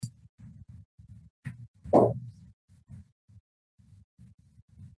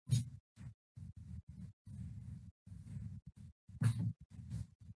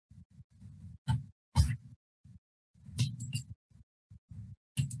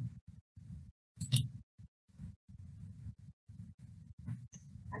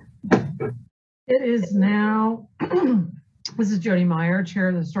It is now, this is Jody Meyer, Chair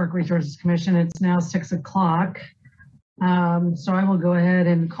of the Historic Resources Commission. It's now 6 o'clock. So I will go ahead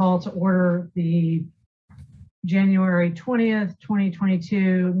and call to order the January 20th,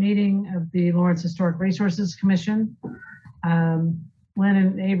 2022 meeting of the Lawrence Historic Resources Commission. Lynn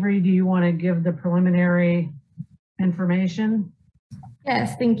and Avery, do you want to give the preliminary information?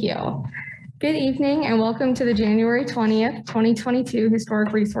 Yes, thank you. Good evening and welcome to the January 20th, 2022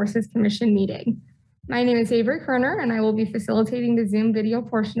 Historic Resources Commission meeting. My name is Avery Kerner and I will be facilitating the Zoom video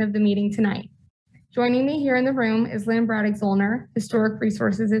portion of the meeting tonight. Joining me here in the room is Lynn Braddock-Zollner, Historic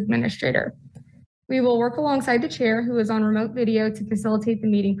Resources Administrator. We will work alongside the chair who is on remote video to facilitate the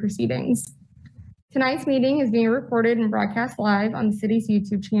meeting proceedings. Tonight's meeting is being recorded and broadcast live on the city's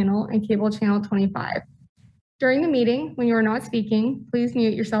YouTube channel and cable channel 25. During the meeting, when you are not speaking, please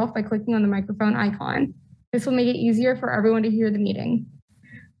mute yourself by clicking on the microphone icon. This will make it easier for everyone to hear the meeting.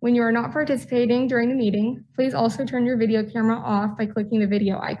 When you are not participating during the meeting, please also turn your video camera off by clicking the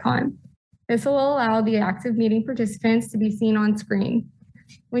video icon. This will allow the active meeting participants to be seen on screen.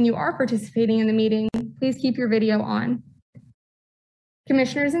 When you are participating in the meeting, please keep your video on.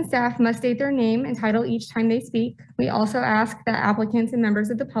 Commissioners and staff must state their name and title each time they speak. We also ask that applicants and members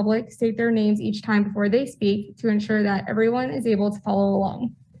of the public state their names each time before they speak to ensure that everyone is able to follow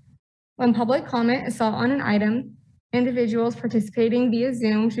along. When public comment is sought on an item, individuals participating via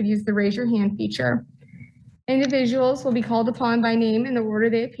Zoom should use the raise your hand feature. Individuals will be called upon by name in the order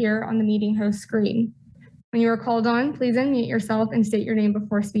they appear on the meeting host screen. When you are called on, please unmute yourself and state your name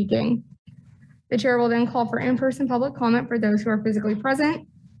before speaking. The chair will then call for in-person public comment for those who are physically present.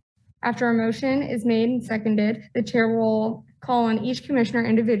 After a motion is made and seconded, the chair will call on each commissioner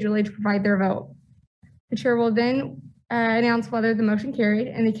individually to provide their vote. The chair will then announce whether the motion carried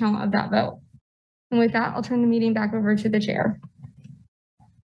and the count of that vote. And with that, I'll turn the meeting back over to the chair.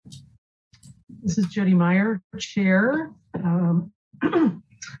 This is Jody Meyer, Chair.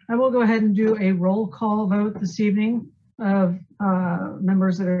 I will go ahead and do a roll call vote this evening of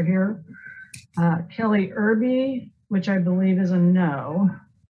members that are here. Kelly Irby, which I believe is a no.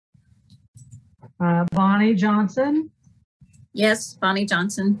 Bonnie Johnson. Yes, Bonnie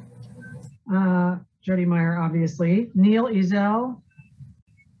Johnson. Jody Meyer, obviously. Neil Ezell.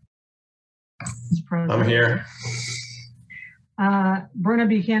 I'm here. Brenna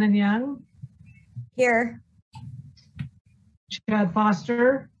Buchanan Young. Here. Chad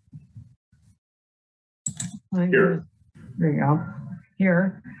Foster. Here. There you go.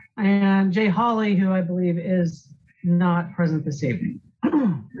 Here. And Jay Hawley, who I believe is not present this evening.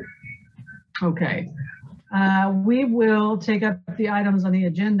 Okay. We will take up the items on the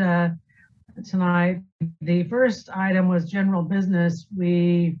agenda tonight. The first item was general business.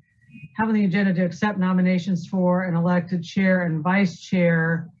 We have on the agenda to accept nominations for an elected chair and vice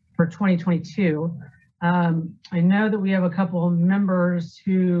chair for 2022. I know that we have a couple of members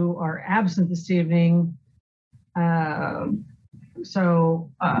who are absent this evening.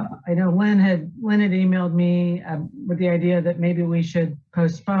 So I know Lynn had emailed me with the idea that maybe we should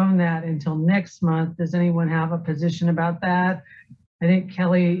postpone that until next month. Does anyone have a position about that? I think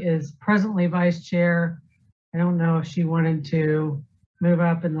Kelly is presently vice chair. I don't know if she wanted to move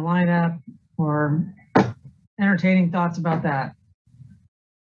up in the lineup or entertaining thoughts about that.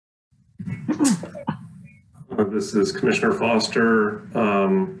 This is Commissioner Foster.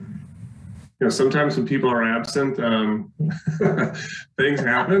 You know, sometimes when people are absent, things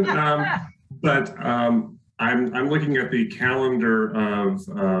happen. But I'm looking at the calendar of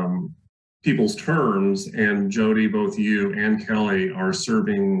people's terms, and Jody, both you and Kelly are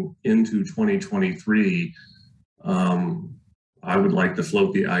serving into 2023. I would like to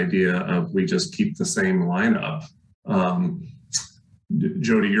float the idea of we just keep the same lineup.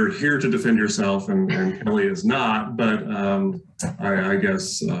 Jody, you're here to defend yourself, and Kelly is not. But I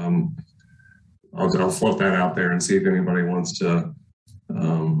guess. I'll float that out there and see if anybody wants to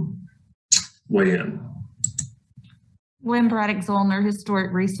weigh in. Lynn Braddock-Zollner,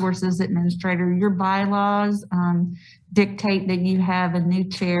 Historic Resources Administrator. Your bylaws dictate that you have a new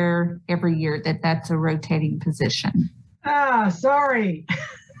chair every year, that's a rotating position. Ah, sorry.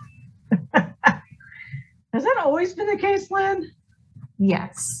 Has that always been the case, Lynn?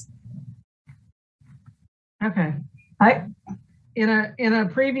 Yes. Okay. In a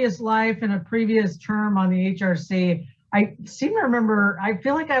previous life, in a previous term on the HRC, I seem to remember, I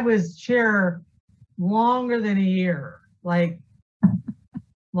feel like I was chair longer than a year, like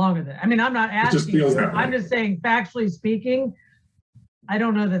longer than, I mean, I'm not asking, you, I'm just saying factually speaking, I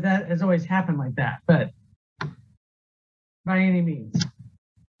don't know that that has always happened like that, but by any means.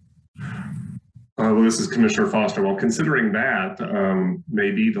 Well, this is Commissioner Foster. Well, considering that,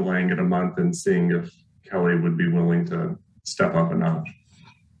 maybe delaying it a month and seeing if Kelly would be willing to step up a notch.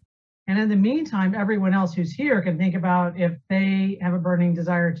 And in the meantime, everyone else who's here can think about if they have a burning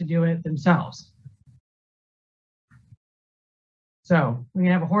desire to do it themselves. So we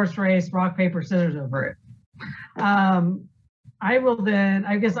can have a horse race, rock, paper, scissors over it. I will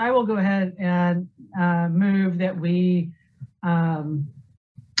go ahead and move that we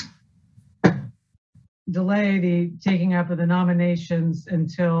delay the taking up of the nominations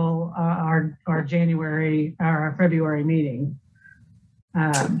until our February meeting.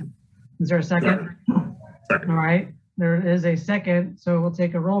 Is there a second? Second. All right, there is a second, so we'll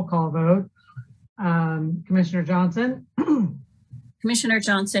take a roll call vote. Commissioner Johnson? Commissioner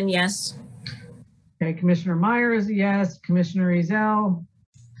Johnson, yes. Okay, Commissioner Meyer is a yes. Commissioner Ezell?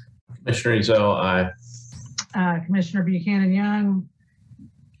 Commissioner Ezell, aye. Commissioner Buchanan Young?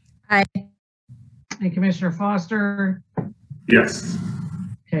 Aye. And Commissioner Foster? Yes.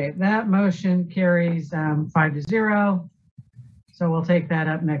 Okay, that motion carries 5-0. So we'll take that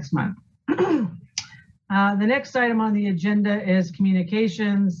up next month. The next item on the agenda is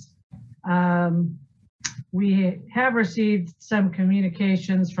communications. We have received some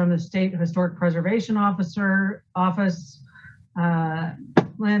communications from the State Historic Preservation Office.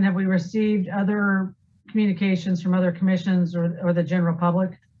 Lynn, have we received other communications from other commissions or the general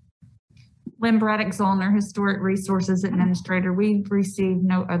public? Lynn Braddock Zollner, Historic Resources Administrator. We've received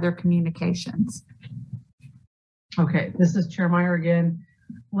no other communications. Okay, this is Chair Meyer again.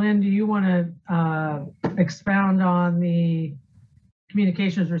 Lynn, do you want to expound on the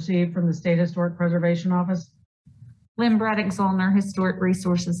communications received from the State Historic Preservation Office? Lynn Braddock Zollner, Historic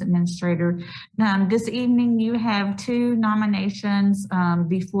Resources Administrator. This evening you have two nominations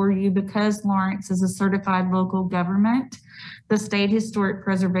before you. Because Lawrence is a certified local government, the State Historic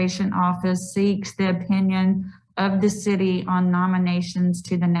Preservation Office seeks the opinion of the city on nominations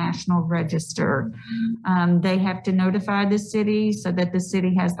to the National Register. They have to notify the city so that the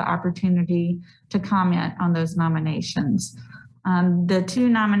city has the opportunity to comment on those nominations. The two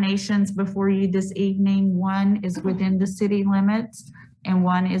nominations before you this evening, one is within the city limits and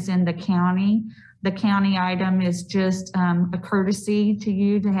one is in the county. The county item is just a courtesy to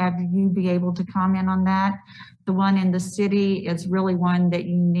you to have you be able to comment on that. The one in the city is really one that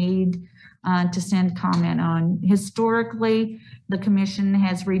you need to send comment on. Historically, the commission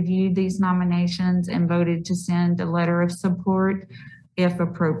has reviewed these nominations and voted to send a letter of support if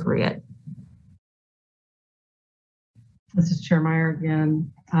appropriate. This is Chair Meyer again.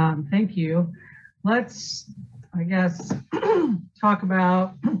 Thank you. Let's, I guess, talk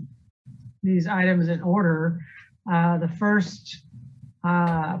about these items in order. The first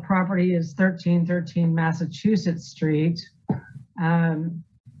property is 1313 Massachusetts Street. Lynn,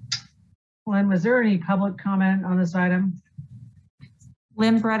 was there any public comment on this item?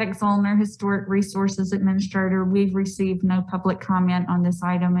 Lynn Braddock Zollner, Historic Resources Administrator. We've received no public comment on this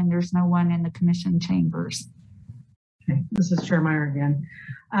item and there's no one in the commission chambers. Okay, this is Chair Meyer again.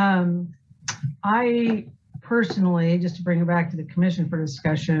 I personally, just to bring it back to the commission for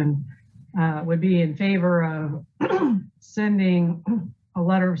discussion, would be in favor of sending a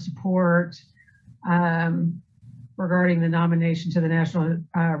letter of support regarding the nomination to the National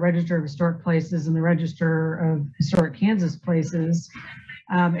Register of Historic Places and the Register of Historic Kansas Places.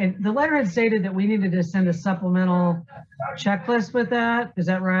 And the letter had stated that we needed to send a supplemental checklist with that. Is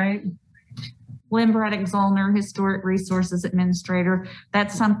that right? Lynn Braddock Zollner, Historic Resources Administrator.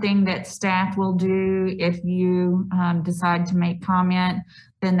 That's something that staff will do if you decide to make comment,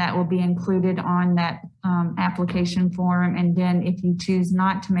 then that will be included on that application form. And then if you choose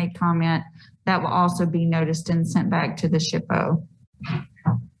not to make comment, that will also be noticed and sent back to the SHPO.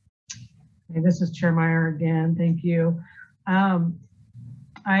 Okay, this is Chair Meyer again. Thank you. Have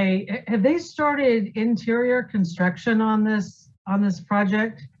they started interior construction on this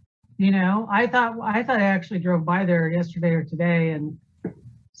project? You know, I thought I actually drove by there yesterday or today and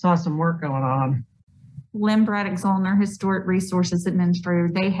saw some work going on. Lynn Braddock Zollner, Historic Resources Administrator.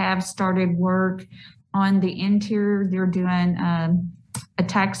 They have started work on the interior. They're doing a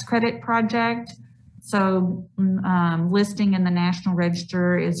tax credit project. So listing in the National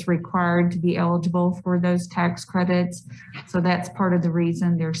Register is required to be eligible for those tax credits. So that's part of the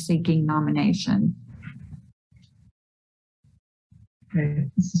reason they're seeking nomination. Okay,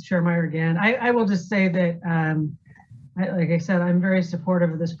 this is Chair Meyer again. I will just say that, like I said, I'm very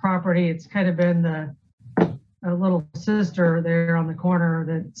supportive of this property. It's kind of been a little sister there on the corner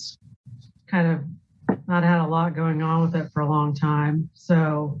that's kind of not had a lot going on with it for a long time.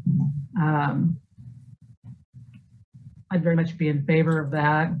 So I'd very much be in favor of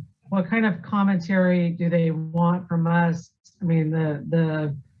that. what kind of commentary do they want from us? I mean,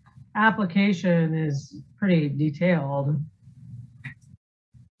 the application is pretty detailed.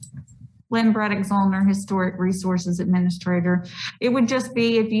 Lynn Braddock Zollner, Historic Resources Administrator. It would just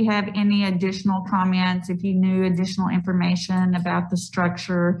be if you have any additional comments, if you knew additional information about the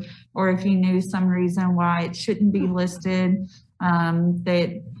structure, or if you knew some reason why it shouldn't be listed,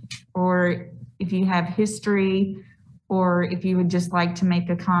 or if you have history, or if you would just like to make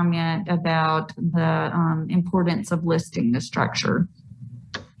a comment about the importance of listing the structure.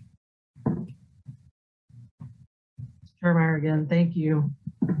 Chair Meyer again, thank you.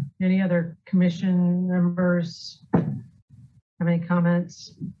 Any other commission members have any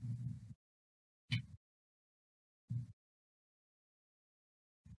comments?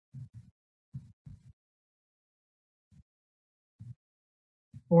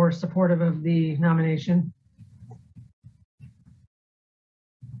 Or supportive of the nomination?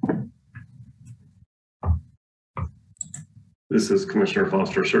 This is Commissioner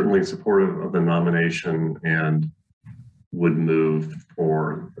Foster, certainly supportive of the nomination and would move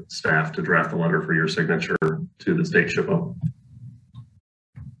for staff to draft a letter for your signature to the state SHPO.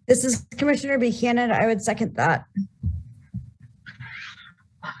 This is Commissioner Buchanan. I would second that.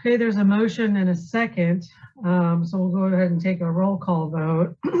 Okay, there's a motion and a second. So we'll go ahead and take a roll call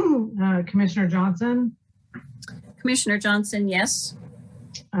vote. Commissioner Johnson? Commissioner Johnson, yes.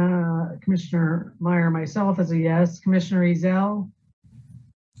 Commissioner Meyer, myself as a yes. Commissioner Ezell?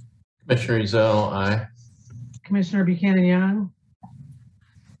 Commissioner Ezell, aye. Commissioner Buchanan Young?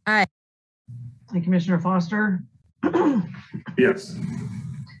 Aye. And Commissioner Foster? Yes.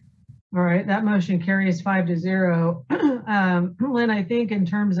 All right, that motion carries 5-0. Lynn, I think in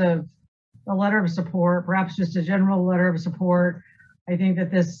terms of a letter of support, perhaps just a general letter of support, I think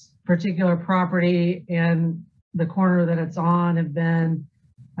that this particular property and the corner that it's on have been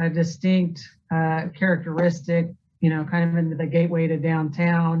a distinct characteristic, you know, kind of into the gateway to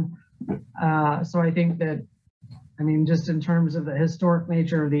downtown. So I think that, I mean, just in terms of the historic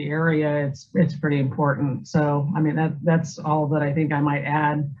nature of the area, it's pretty important. So, I mean, that's all that I think I might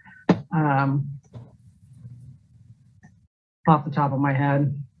add off the top of my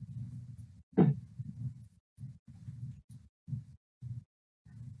head.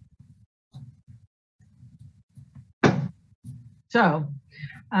 So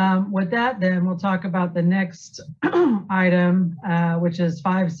with that, then we'll talk about the next item, which is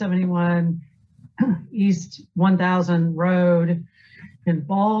 571 East 1000 Road in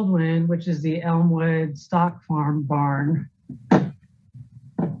Baldwin, which is the Elmwood Stock Farm Barn.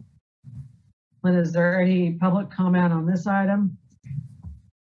 Lynn, is there any public comment on this item?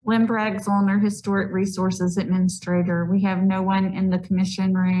 Lynn Braddock Zollner, Historic Resources Administrator. We have no one in the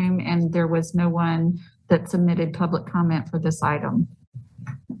commission room, and there was no one that submitted public comment for this item.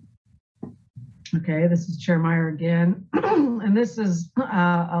 Okay, this is Chair Meyer again. And this is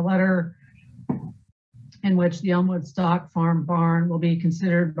a letter in which the Elmwood Stock Farm Barn will be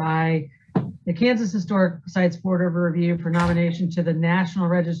considered by the Kansas Historic Sites Board of Review for nomination to the National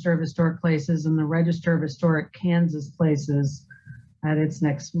Register of Historic Places and the Register of Historic Kansas Places at its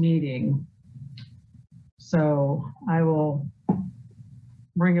next meeting. So I will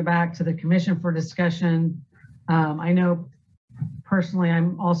bring it back to the commission for discussion. I know personally,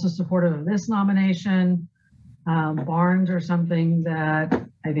 I'm also supportive of this nomination. Barns are something that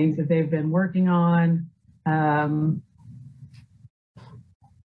I think that they've been working on.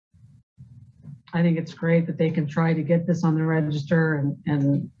 I think it's great that they can try to get this on the register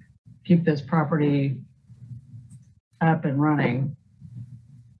and keep this property up and running.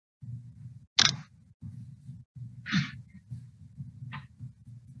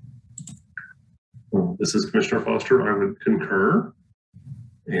 This is Commissioner Foster. I would concur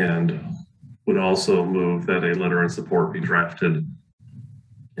and would also move that a letter in support be drafted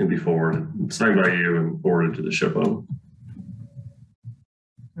and be forwarded, signed by you and forwarded to the SHPO.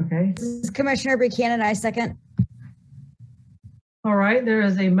 Okay. This is Commissioner Buchanan. I second. All right, there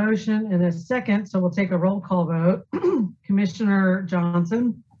is a motion and a second, so we'll take a roll call vote. Commissioner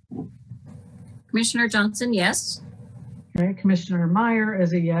Johnson? Commissioner Johnson, yes. Okay, Commissioner Meyer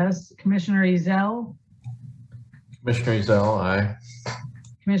is a yes. Commissioner Ezell? Commissioner Ezell, aye.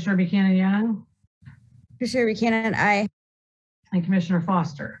 Commissioner Buchanan Young? Commissioner Buchanan, aye. And Commissioner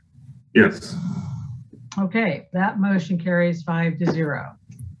Foster? Yes. Okay, that motion carries 5-0.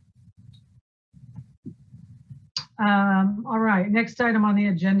 All right, next item on the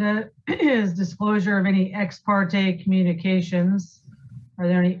agenda is disclosure of any ex parte communications. Are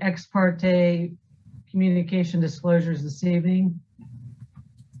there any ex parte communication disclosures this evening?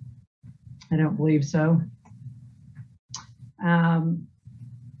 I don't believe so.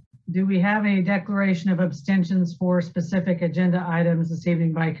 do we have a declaration of abstentions for specific agenda items this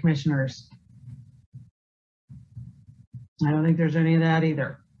evening by commissioners? I don't think there's any of that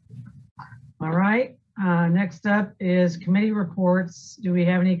either. All right, next up is committee reports. Do we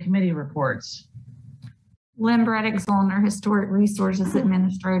have any committee reports? Lynn Braddock Zollner, Historic Resources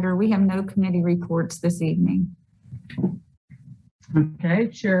Administrator. We have no committee reports this evening. Okay,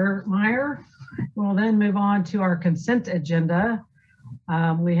 Chair Meyer. We'll then move on to our consent agenda.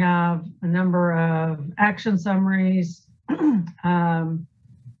 We have a number of action summaries from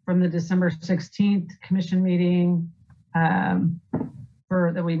the December 16th commission meeting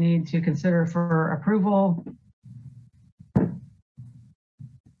that we need to consider for approval.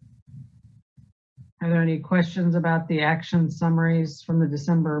 Are there any questions about the action summaries from the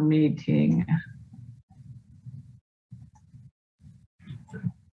December meeting?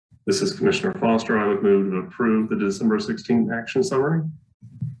 This is Commissioner Foster. I would move to approve the December 16th action summary.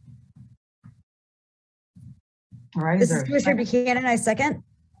 All right. This is Commissioner Buchanan. I second.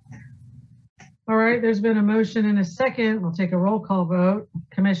 All right, there's been a motion and a second. We'll take a roll call vote.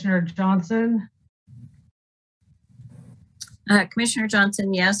 Commissioner Johnson? Commissioner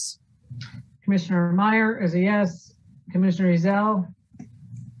Johnson, yes. Commissioner Meyer is a yes. Commissioner Ezell?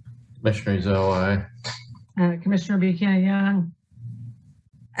 Commissioner Ezell, aye. Commissioner Buchanan Young?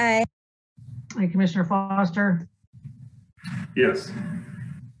 Aye. And Commissioner Foster? Yes.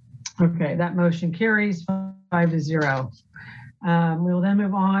 Okay, that motion carries 5-0. We will then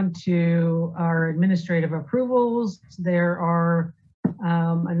move on to our administrative approvals. There are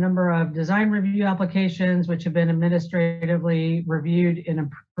a number of design review applications which have been administratively reviewed and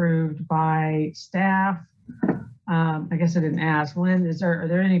approved by staff. I guess I didn't ask. Lynn, are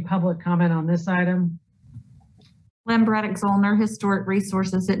there any public comment on this item? Lynn Braddock Zollner, Historic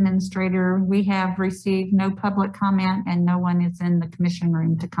Resources Administrator. We have received no public comment and no one is in the commission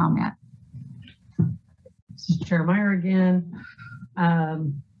room to comment. This is Chair Meyer again.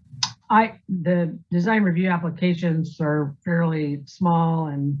 The design review applications are fairly small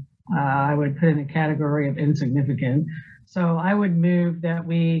and I would put in a category of insignificant. So I would move that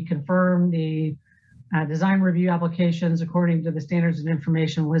we confirm the design review applications according to the standards and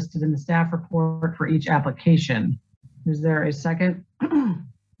information listed in the staff report for each application. Is there a second? This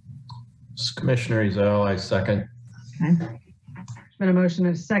is Commissioner Ezell, I second. Okay. There's been a motion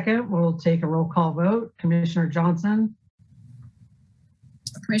and a second. We'll take a roll call vote. Commissioner Johnson?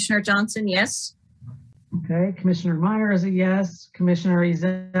 Commissioner Johnson, yes. Okay. Commissioner Meyer is a yes. Commissioner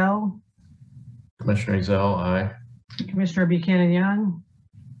Ezell? Commissioner Ezell, aye. Commissioner Buchanan Young?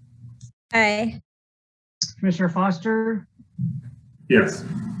 Aye. Commissioner Foster? Yes.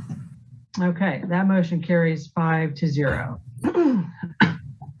 Okay, that motion carries 5-0.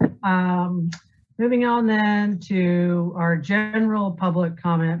 Moving on then to our general public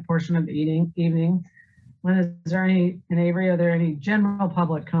comment portion of the evening. Lynn, is there any, in Avery, are there any general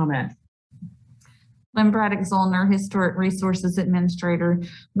public comment? Lynn Braddock Zollner, Historic Resources Administrator.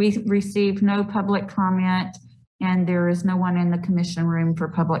 We received no public comment and there is no one in the commission room for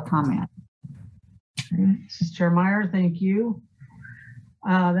public comment. Okay. This is Chair Meyer, thank you.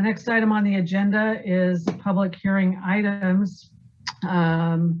 The next item on the agenda is public hearing items.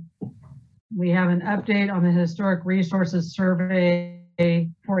 We have an update on the Historic Resources Survey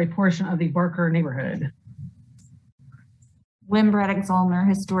for a portion of the Barker neighborhood. Lynn Braddock Zollner,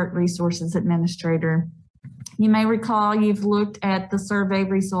 Historic Resources Administrator. You may recall you've looked at the survey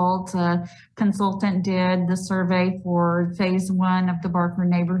results. A consultant did the survey for phase 1 of the Barker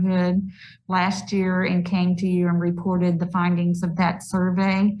neighborhood last year and came to you and reported the findings of that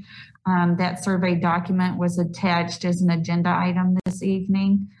survey. That survey document was attached as an agenda item this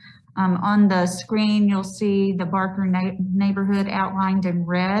evening. On the screen, you'll see the Barker neighborhood outlined in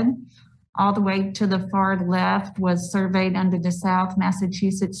red. All the way to the far left was surveyed under the South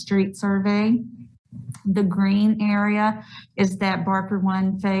Massachusetts Street Survey. The green area is that Barker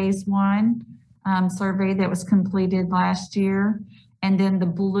 1 phase 1 survey that was completed last year. And then the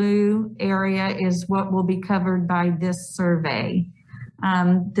blue area is what will be covered by this survey.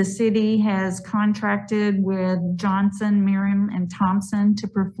 The city has contracted with Johnson, Merriam, and Thompson to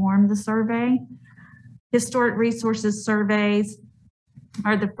perform the survey. Historic resources surveys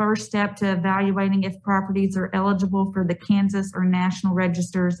are the first step to evaluating if properties are eligible for the Kansas or National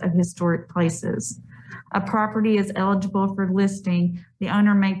Registers of Historic Places. A property is eligible for listing. The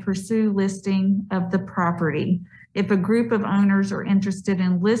owner may pursue listing of the property. If a group of owners are interested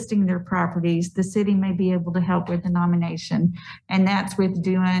in listing their properties, the city may be able to help with the nomination. And that's with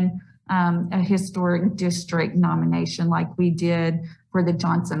doing a historic district nomination like we did for the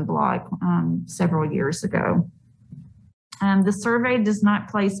Johnson block several years ago. The survey does not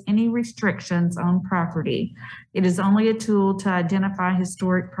place any restrictions on property. It is only a tool to identify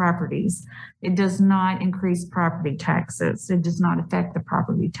historic properties. It does not increase property taxes. It does not affect the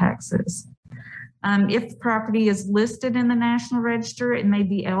property taxes. If property is listed in the National Register, it may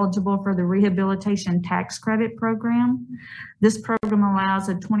be eligible for the Rehabilitation Tax Credit Program. This program allows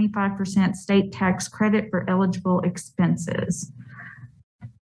a 25% state tax credit for eligible expenses.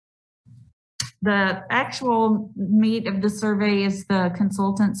 The actual meat of the survey is the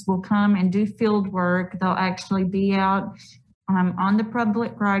consultants will come and do field work. They'll actually be out on the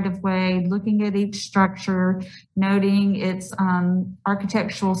public right-of-way, looking at each structure, noting its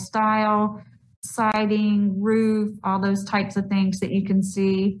architectural style, siding, roof, all those types of things that you can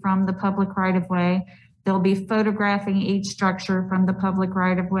see from the public right-of-way. They'll be photographing each structure from the public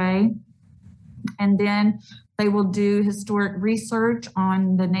right-of-way. And then they will do historic research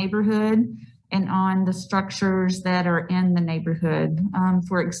on the neighborhood and on the structures that are in the neighborhood.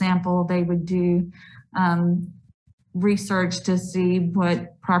 For example, they would do research to see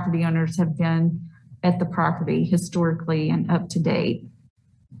what property owners have been at the property historically and up to date.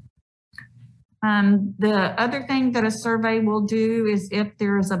 The other thing that a survey will do is if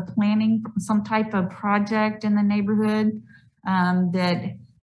there's a planning, some type of project in the neighborhood that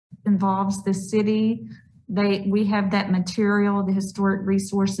involves the city, we have that material, the Historic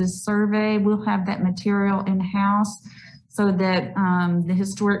Resources Survey. We'll have that material in-house so that the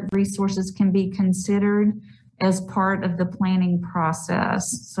historic resources can be considered as part of the planning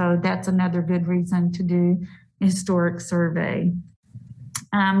process. So that's another good reason to do a historic survey.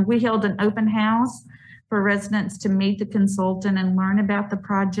 We held an open house for residents to meet the consultant and learn about the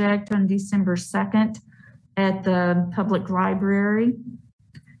project on December 2nd at the public library.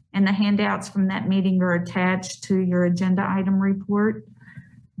 And the handouts from that meeting are attached to your agenda item report.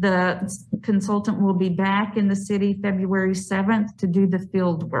 The consultant will be back in the city February 7th to do the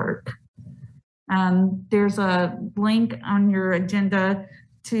field work. There's a link on your agenda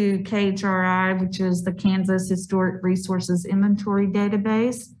to KHRI, which is the Kansas Historic Resources Inventory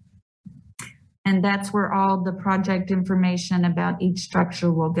Database. And that's where all the project information about each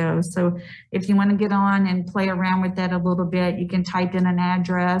structure will go. So if you want to get on and play around with that a little bit, you can type in an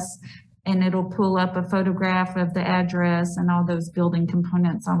address and it'll pull up a photograph of the address and all those building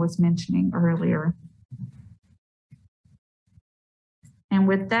components I was mentioning earlier. And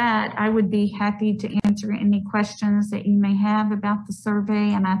with that, I would be happy to answer any questions that you may have about the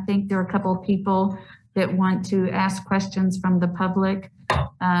survey. And I think there are a couple of people that want to ask questions from the public.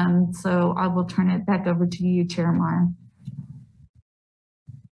 So I will turn it back over to you, Chair Meyer.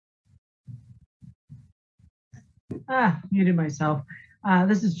 Muted myself.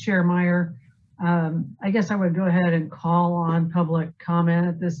 This is Chair Meyer. I guess I would go ahead and call on public comment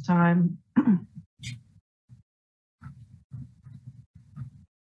at this time.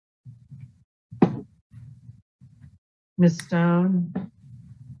 Ms. Stone,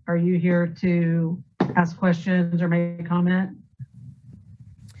 are you here to ask questions or make a comment?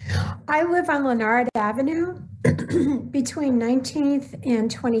 I live on Leonard Avenue between 19th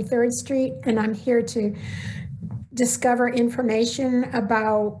and 23rd Street, and I'm here to discover information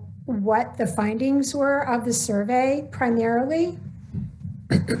about what the findings were of the survey primarily.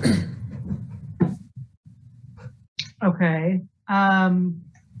 Okay.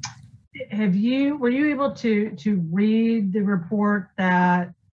 Were you able to read the report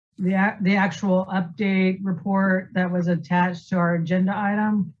that the actual update report that was attached to our agenda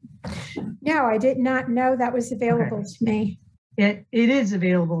item? No, I did not know that was available to me. It is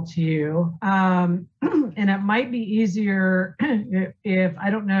available to you. And it might be easier if, I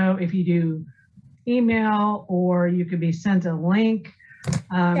don't know if you do email or you could be sent a link.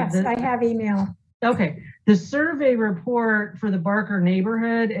 Yes, I have email. Okay. The survey report for the Barker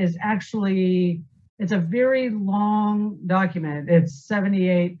neighborhood is actually, it's a very long document. It's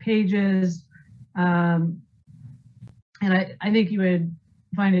 78 pages. And I think you would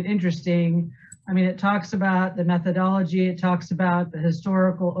find it interesting. I mean, it talks about the methodology. It talks about the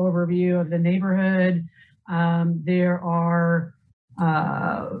historical overview of the neighborhood. There are,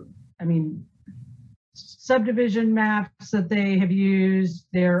 subdivision maps that they have used.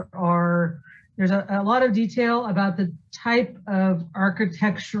 There's a lot of detail about the type of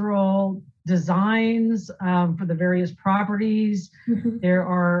architectural designs for the various properties. Mm-hmm. There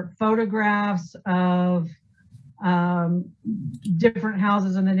are photographs of different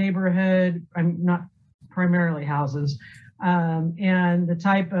houses in the neighborhood. Not primarily houses, and the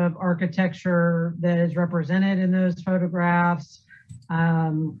type of architecture that is represented in those photographs.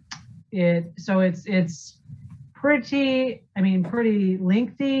 It's pretty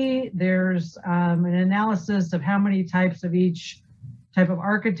lengthy. There's an analysis of how many types of each type of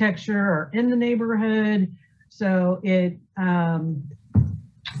architecture are in the neighborhood. So it's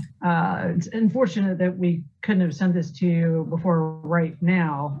unfortunate that we couldn't have sent this to you before right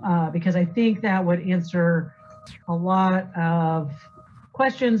now, because I think that would answer a lot of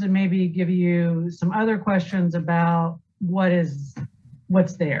questions and maybe give you some other questions about what's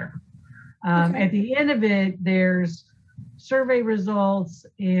there. Okay. At the end of it, there's survey results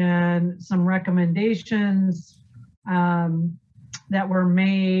and some recommendations that were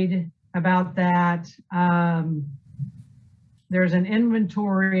made about that. There's an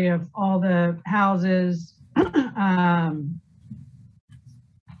inventory of all the houses, trying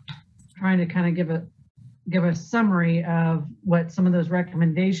to kind of give a summary of what some of those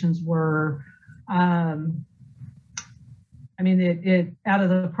recommendations were. I mean, it out of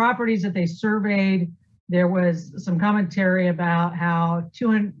the properties that they surveyed, there was some commentary about how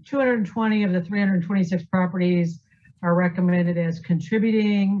 220 of the 326 properties are recommended as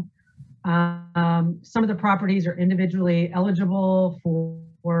contributing. Some of the properties are individually eligible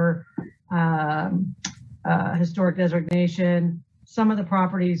for historic designation. Some of the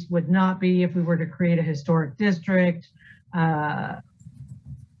properties would not be if we were to create a historic district.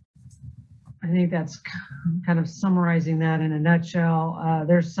 I think that's kind of summarizing that in a nutshell.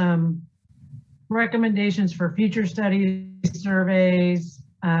 There's some recommendations for future study surveys.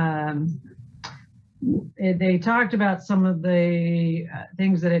 They talked about some of the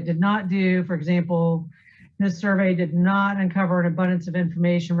things that it did not do. For example, this survey did not uncover an abundance of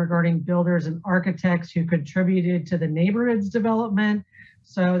information regarding builders and architects who contributed to the neighborhood's development.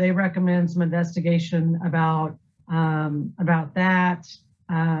 So they recommend some investigation about that,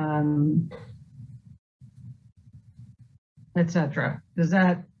 etc. Does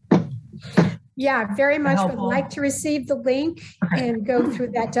that? Yeah, very much would helpful? like to receive the link Okay. and go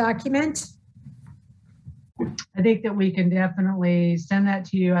through that document. I think that we can definitely send that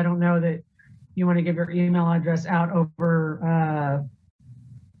to you. I don't know that you want to give your email address out over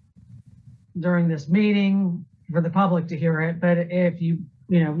during this meeting for the public to hear it, but if you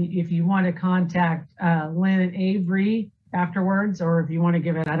want to contact Lynn and Avery afterwards, or if you want to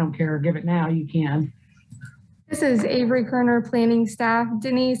give it, I don't care, give it now, you can. This is Avery Kerner, planning staff.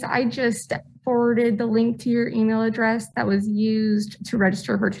 Denise, I just forwarded the link to your email address that was used to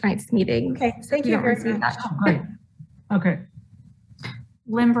register for tonight's meeting. Okay, thank You you don't very receive much. that. Oh, great. Okay.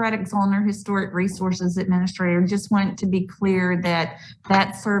 Lynn Braddock Zollner, Historic Resources Administrator. Just want to be clear that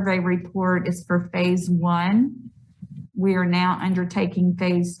that survey report is for phase 1. We are now undertaking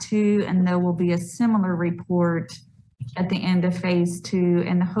phase 2, and there will be a similar report at the end of phase 2.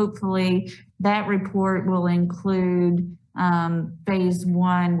 And hopefully that report will include phase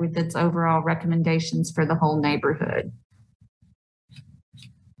 1 with its overall recommendations for the whole neighborhood.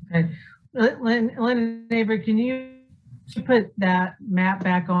 Okay. Lynn and Avery, can you put that map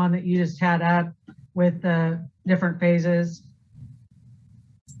back on that you just had up with the different phases?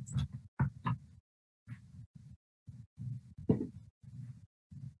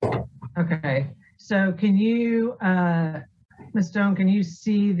 Okay, so can you, Ms. Stone, can you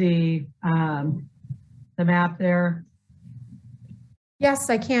see the map there? Yes,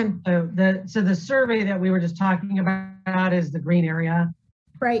 I can. So the survey that we were just talking about is the green area,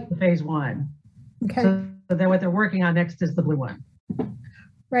 Right, the phase 1. okay, So then what they're working on next is the blue one.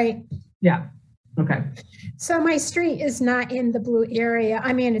 right. Yeah, okay. So my street is not in the blue area.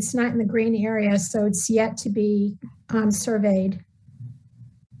 I mean, it's not in the green area, so it's yet to be surveyed.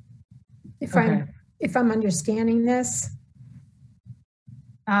 If Okay. I'm understanding this.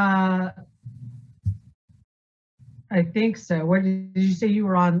 I think so. Where did you say you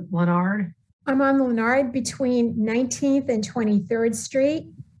were on Leonard? I'm on Leonard between 19th and 23rd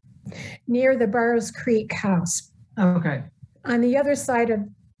Street, near the Burrows Creek house, Okay. on the other side of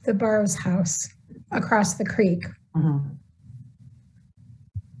the Burrows house, across the creek. Mhm.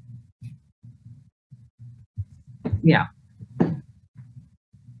 Yeah.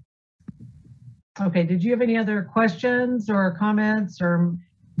 Okay, did you have any other questions or comments or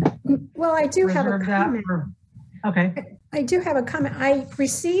Well, I do have a reserve that comment. for? Okay, I do have a comment. I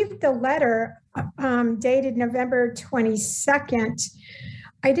received the letter dated November 22nd.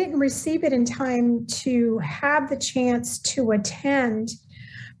 I didn't receive it in time to have the chance to attend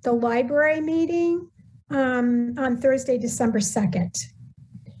the library meeting on Thursday, December 2nd,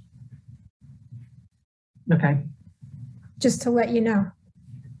 okay. just to let you know.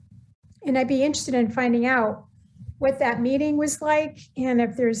 And I'd be interested in finding out what that meeting was like and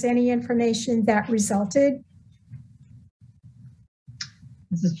if there's any information that resulted.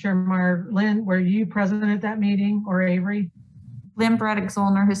 Mrs. Chair Meyer. Lynn, were you present at that meeting, or Avery? Lynn Braddock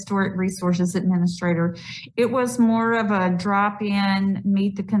Zollner, Historic Resources Administrator. It was more of a drop-in,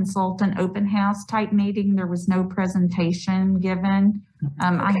 meet the consultant, open house type meeting. There was no presentation given.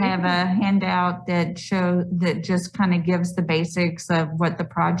 I have a handout that just kind of gives the basics of what the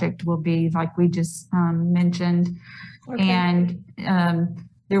project will be, like we just mentioned. Okay. And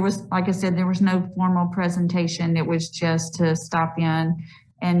there was, like I said, there was no formal presentation. It was just to stop in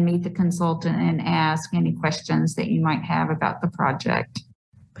and meet the consultant and ask any questions that you might have about the project.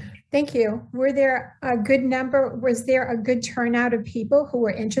 Thank you. Was there a good turnout of people who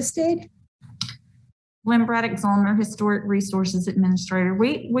were interested? Lynn Braddock Zollner, Historic Resources Administrator.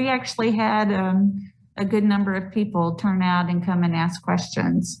 We actually had a good number of people turn out and come and ask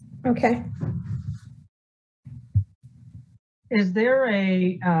questions. Okay. Is there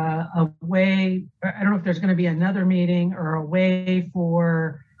a way, I don't know if there's going to be another meeting or a way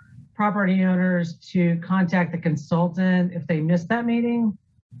for property owners to contact the consultant if they missed that meeting?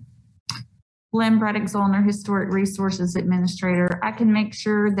 Lynn Braddock Zollner, Historic Resources Administrator. I can make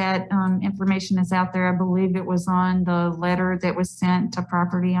sure that information is out there. I believe it was on the letter that was sent to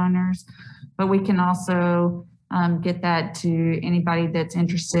property owners, but we can also get that to anybody that's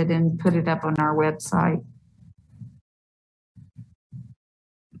interested and put it up on our website.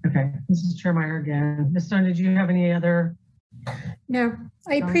 Okay, this is Chair Meyer again. Ms. Stone, did you have any other? No,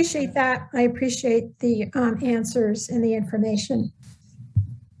 I appreciate that. I appreciate the answers and the information.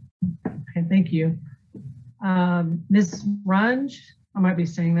 Okay, thank you. Ms. Runge, I might be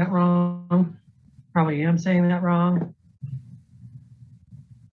saying that wrong. Probably am saying that wrong.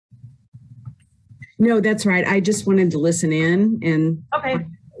 No, that's right. I just wanted to listen in and Okay.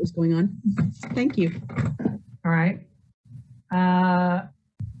 what was going on. Thank you. All right.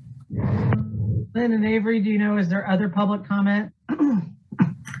 Lynn and Avery, do you know, is there other public comment?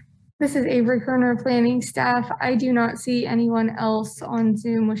 This is Avery Kerner, planning staff. I do not see anyone else on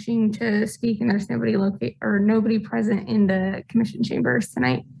Zoom wishing to speak, and there's nobody present in the commission chambers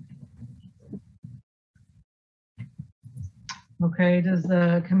tonight. Okay, does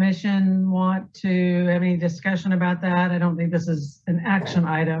the commission want to have any discussion about that? I don't think this is an action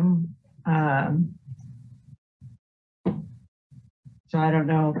item. So I don't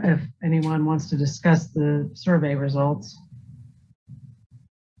know if anyone wants to discuss the survey results.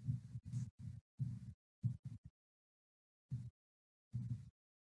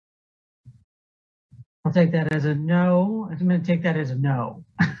 I'll take that as a no. I'm going to take that as a no.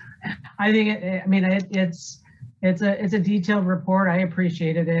 I think it's a detailed report. I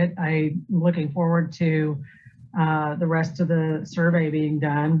appreciated it. I'm looking forward to the rest of the survey being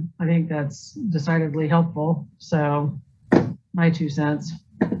done. I think that's decidedly helpful. So my 2 cents.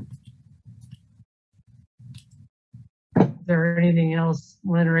 Is there anything else,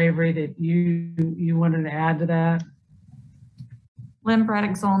 Lynn or Avery, that you wanted to add to that? Lynn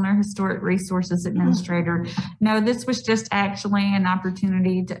Braddock Zollner, Historic Resources Administrator. No, this was just actually an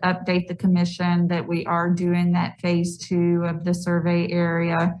opportunity to update the commission that we are doing that phase 2 of the survey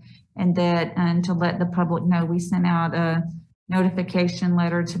area, and to let the public know. We sent out a notification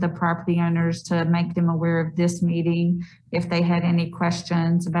letter to the property owners to make them aware of this meeting. If they had any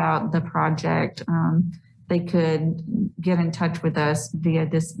questions about the project, they could get in touch with us via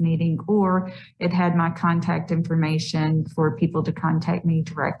this meeting, or it had my contact information for people to contact me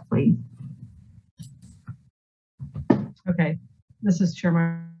directly. Okay, this is Chair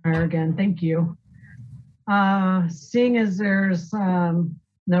Meyer again. Thank you. Seeing as there's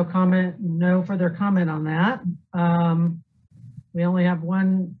no further comment on that, we only have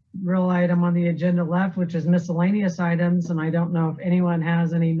one real item on the agenda left, which is miscellaneous items, and I don't know if anyone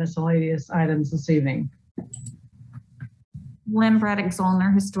has any miscellaneous items this evening. Lynn Braddock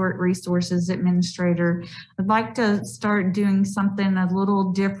Zollner, Historic Resources Administrator. I'd like to start doing something a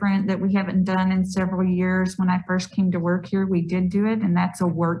little different that we haven't done in several years. When I first came to work here, we did do it, and that's a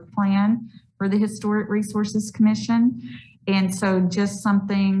work plan for the Historic Resources Commission. And so just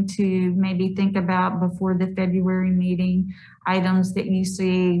something to maybe think about before the February meeting, items that you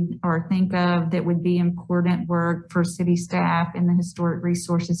see or think of that would be important work for city staff and the Historic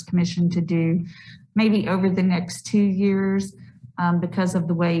Resources Commission to do maybe over the next 2 years. Because of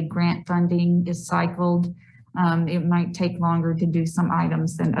the way grant funding is cycled, it might take longer to do some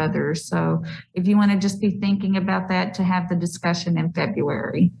items than others. So if you want to just be thinking about that, to have the discussion in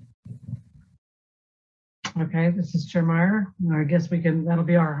February. Okay, this is Chair Meyer. I guess that'll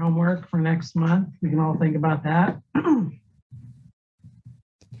be our homework for next month. We can all think about that.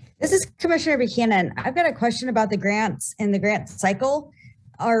 This is Commissioner Buchanan. I've got a question about the grants and the grant cycle.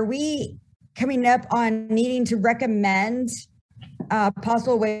 Are we coming up on needing to recommend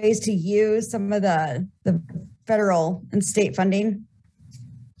possible ways to use some of the federal and state funding?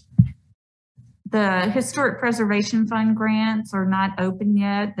 The Historic Preservation Fund grants are not open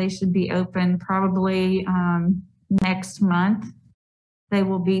yet. They should be open probably next month. They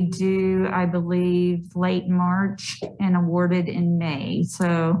will be due, I believe, late March and awarded in May.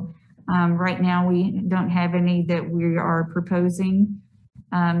 So right now we don't have any that we are proposing.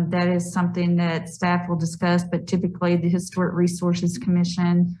 That is something that staff will discuss, but typically the Historic Resources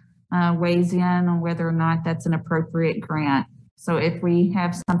Commission weighs in on whether or not that's an appropriate grant. So if we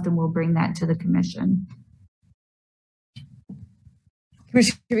have something, we'll bring that to the commission.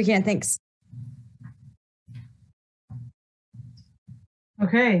 Commissioner Buchanan, thanks.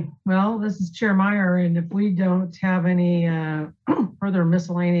 Okay, well, this is Chair Meyer, and if we don't have any further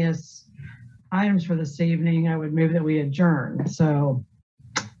miscellaneous items for this evening, I would move that we adjourn. So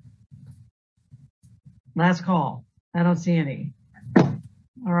last call. I don't see any. All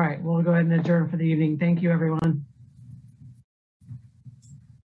right, we'll go ahead and adjourn for the evening. Thank you, everyone.